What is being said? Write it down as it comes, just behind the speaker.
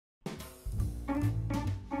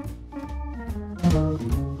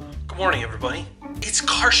Good morning, everybody. It's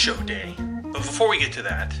car show day. But before we get to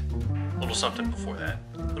that, a little something before that,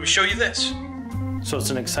 let me show you this. So it's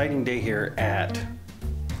an exciting day here at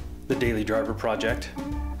the Daily Driver Project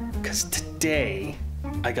because today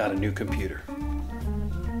I got a new computer.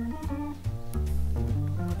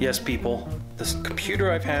 Yes, people, this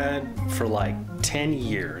computer I've had for like 10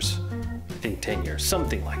 years, I think 10 years,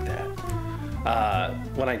 something like that.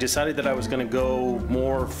 When I decided that I was going to go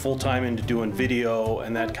more full-time into doing video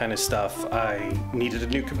and that kind of stuff, I needed a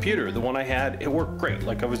new computer. The one I had, it worked great.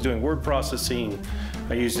 Like I was doing word processing,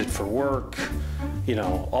 I used it for work, you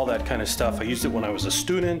know, all that kind of stuff. I used it when I was a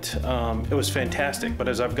student. It was fantastic, but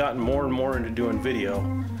as I've gotten more and more into doing video,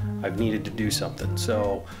 I've needed to do something.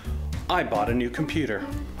 So I bought a new computer.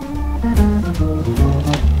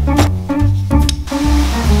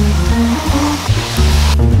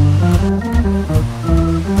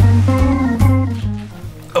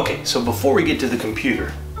 Okay, so before we get to the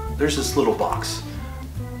computer, there's this little box.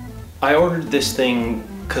 I ordered this thing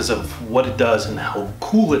because of what it does and how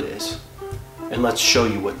cool it is. And let's show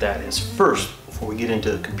you what that is first before we get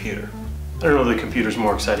into the computer. I don't know if the computer's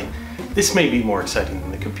more exciting. This may be more exciting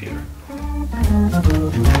than the computer.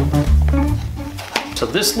 So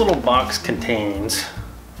this little box contains,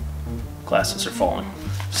 glasses are falling,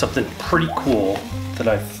 something pretty cool that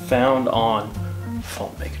I found on,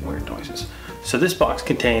 phone making weird noises. So this box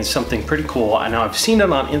contains something pretty cool. I know I've seen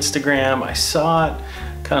it on Instagram. I saw it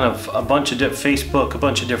kind of a bunch of Facebook, a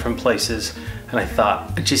bunch of different places. And I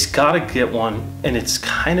thought, I just gotta get one. And it's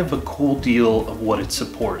kind of a cool deal of what it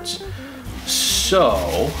supports.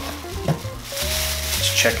 So,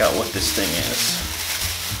 let's check out what this thing is.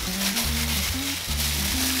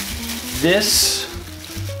 This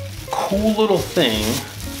cool little thing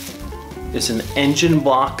is an engine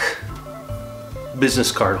block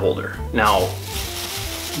business card holder. Now,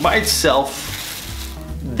 by itself,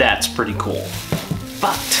 that's pretty cool.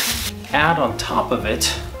 But add on top of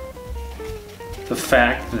it the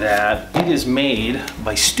fact that it is made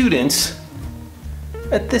by students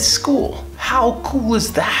at this school. How cool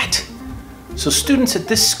is that? So students at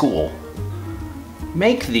this school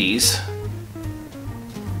make these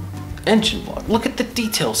engine block. Look at the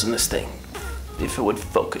details in this thing. If it would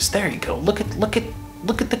focus, there you go. Look at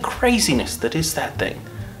the craziness that is that thing.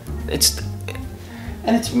 It's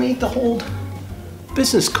made to hold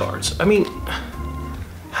business cards. I mean,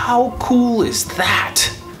 how cool is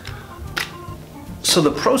that? So the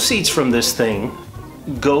proceeds from this thing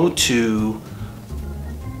go to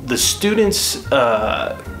the students'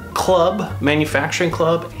 club, manufacturing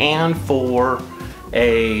club, and for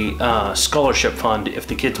a scholarship fund if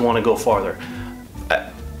the kids want to go farther.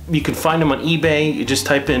 You can find them on eBay. You just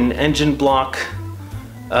type in engine block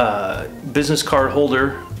business card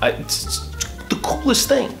holder. It's the coolest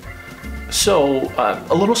thing. So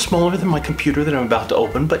a little smaller than my computer that I'm about to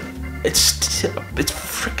open, but it's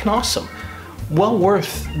freaking awesome. Well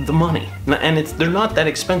worth the money, and they're not that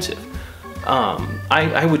expensive.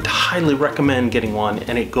 I would highly recommend getting one,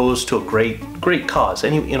 and it goes to a great cause.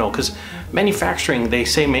 And you know, because manufacturing, they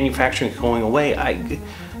say manufacturing is going away.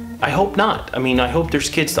 I hope not. I mean, I hope there's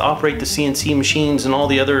kids to operate the CNC machines and all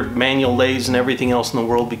the other manual lathes and everything else in the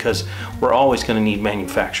world, because we're always going to need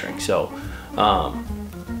manufacturing. So,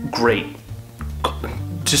 great.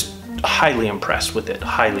 Just highly impressed with it.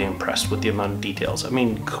 Highly impressed with the amount of details. I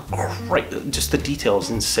mean, great. Just the detail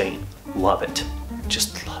is insane. Love it.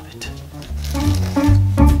 Just love it.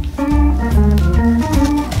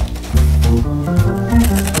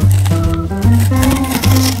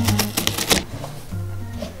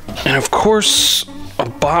 And of course, a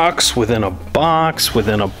box within a box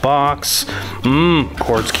within a box.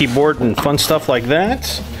 Quartz keyboard and fun stuff like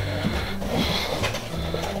that.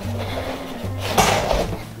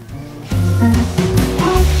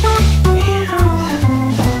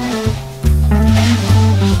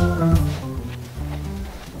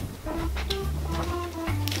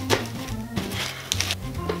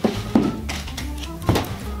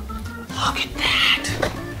 Look at that.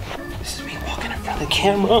 This is me walking in front of the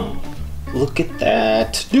camera. Look at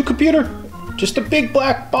that. New computer. Just a big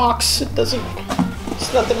black box.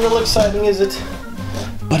 It's nothing real exciting, is it?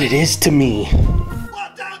 But it is to me.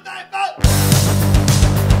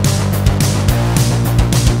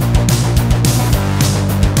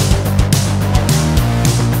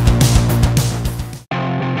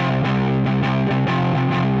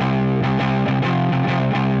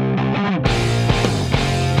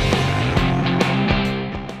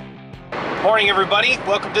 Morning, everybody.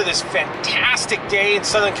 Welcome to this fantastic day in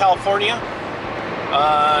Southern California.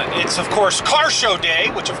 It's, of course, car show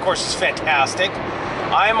day, which, of course, is fantastic.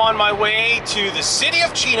 I'm on my way to the city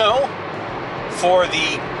of Chino for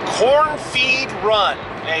the Corn Feed Run,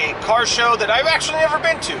 a car show that I've actually never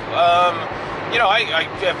been to. You know, I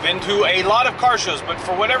have been to a lot of car shows, but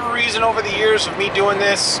for whatever reason over the years of me doing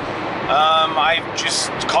this, I've just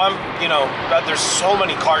come, you know, there's so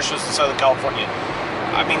many car shows in Southern California.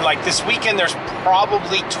 I mean, like this weekend, there's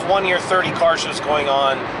probably 20 or 30 car shows going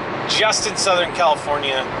on just in Southern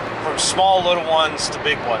California, from small little ones to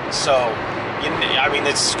big ones. So, I mean,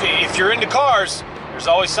 if you're into cars, there's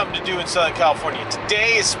always something to do in Southern California.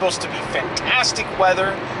 Today is supposed to be fantastic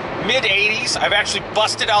weather, mid-80s. I've actually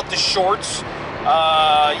busted out the shorts.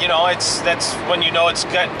 You know, that's when you know it's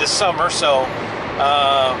getting to summer. So,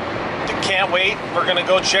 can't wait. We're gonna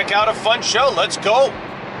go check out a fun show. Let's go.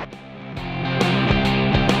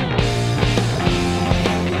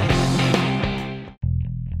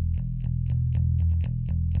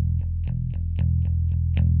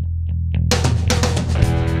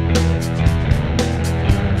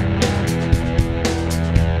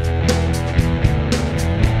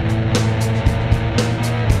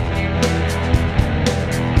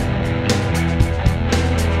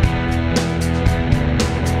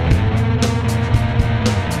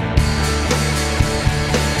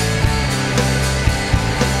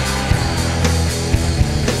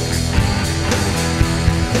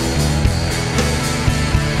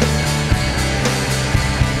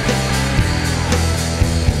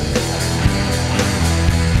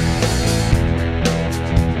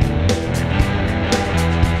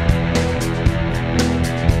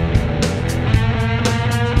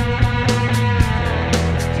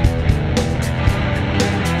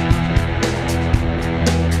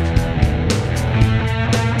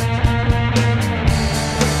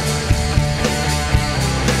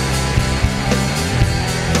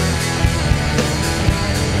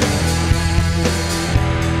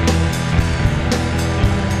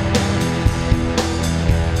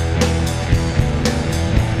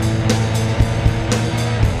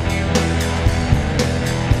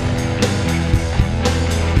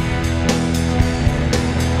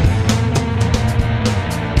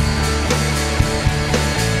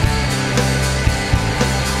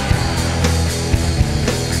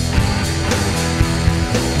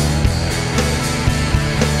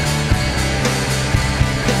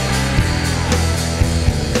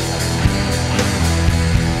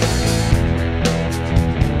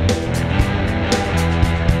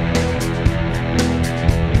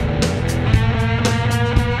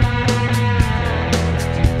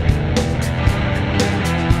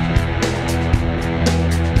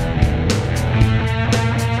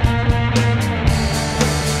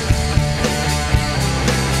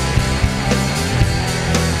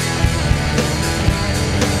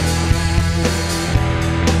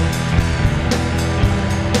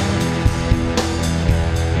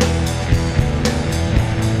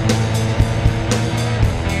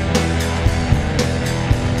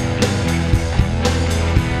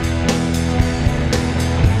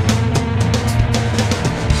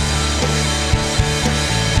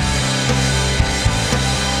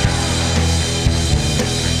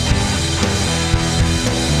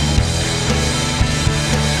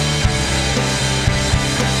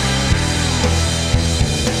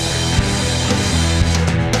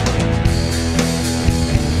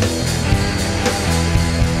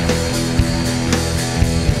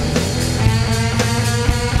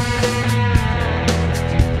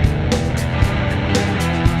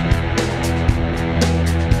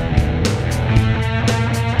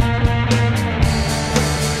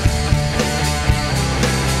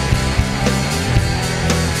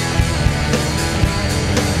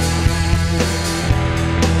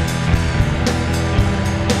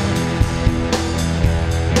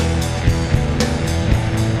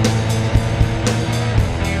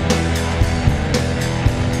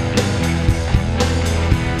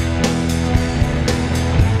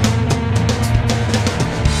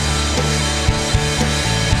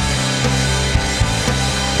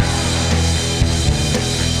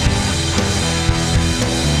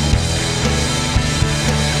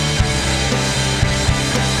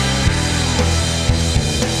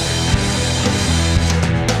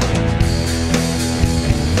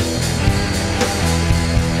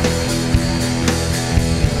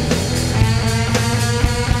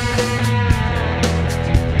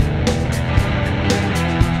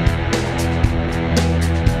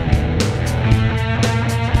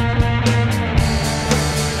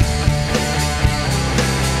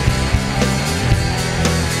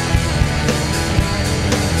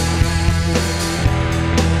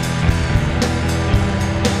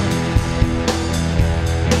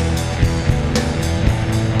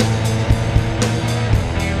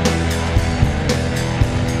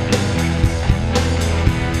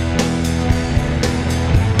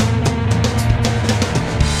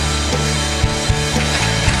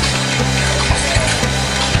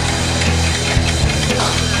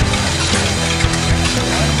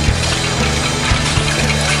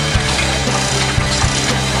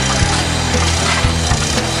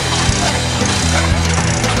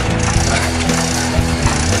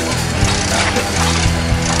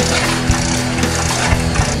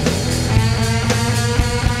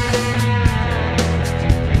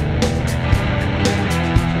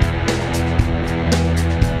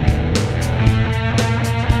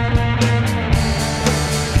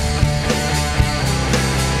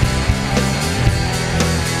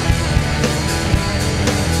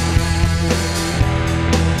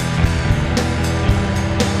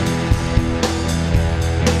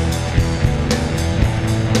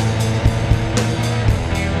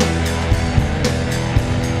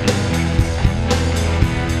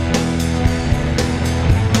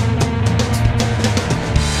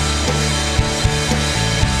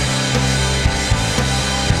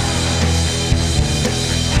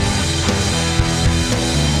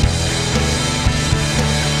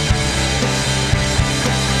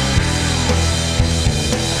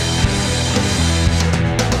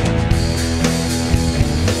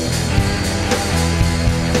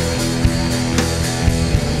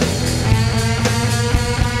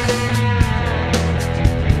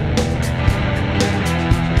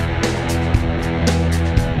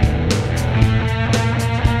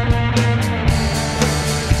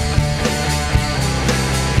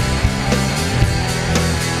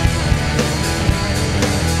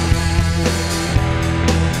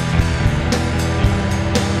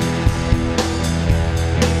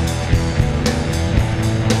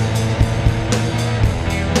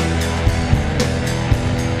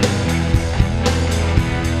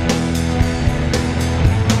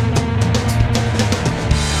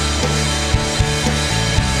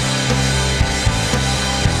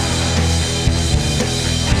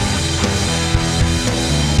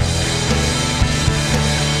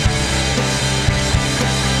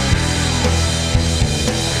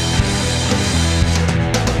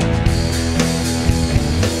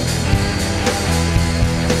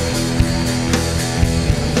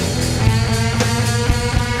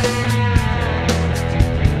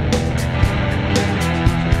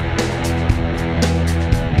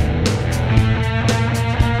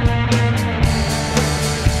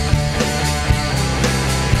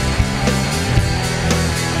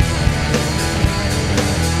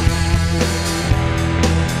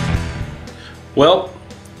 Well,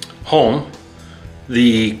 home,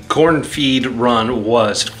 the corn feed run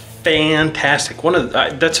was fantastic.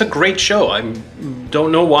 That's a great show. I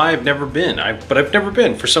don't know why I've never been, but I've never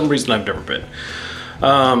been. For some reason, I've never been.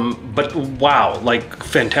 But wow, like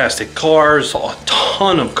fantastic cars, a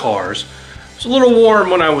ton of cars. It was a little warm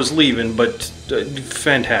when I was leaving, but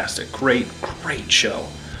fantastic, great show.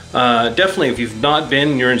 Definitely, if you've not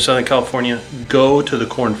been, you're in Southern California, go to the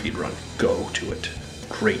corn feed run. Go to it.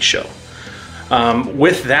 Great show.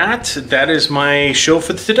 With that is my show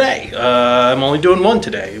for today. I'm only doing one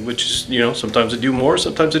today, which is, you know, sometimes I do more,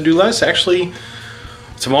 sometimes I do less. Actually,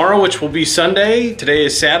 tomorrow, which will be Sunday, today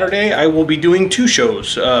is Saturday, I will be doing 2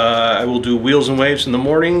 shows. I will do Wheels and Waves in the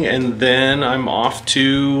morning, and then I'm off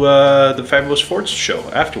to the Fabulous Fords show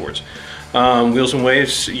afterwards. Wheels and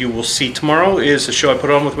Waves, you will see tomorrow, is a show I put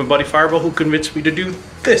on with my buddy Fireball, who convinced me to do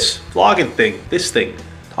this vlogging thing,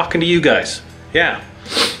 talking to you guys. Yeah.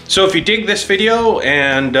 So if you dig this video,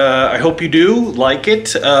 and I hope you do, like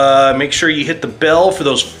it, make sure you hit the bell for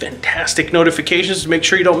those fantastic notifications to make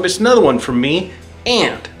sure you don't miss another one from me.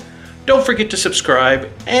 And don't forget to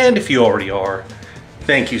subscribe, and if you already are,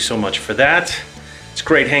 thank you so much for that. It's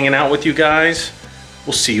great hanging out with you guys.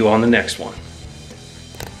 We'll see you on the next one.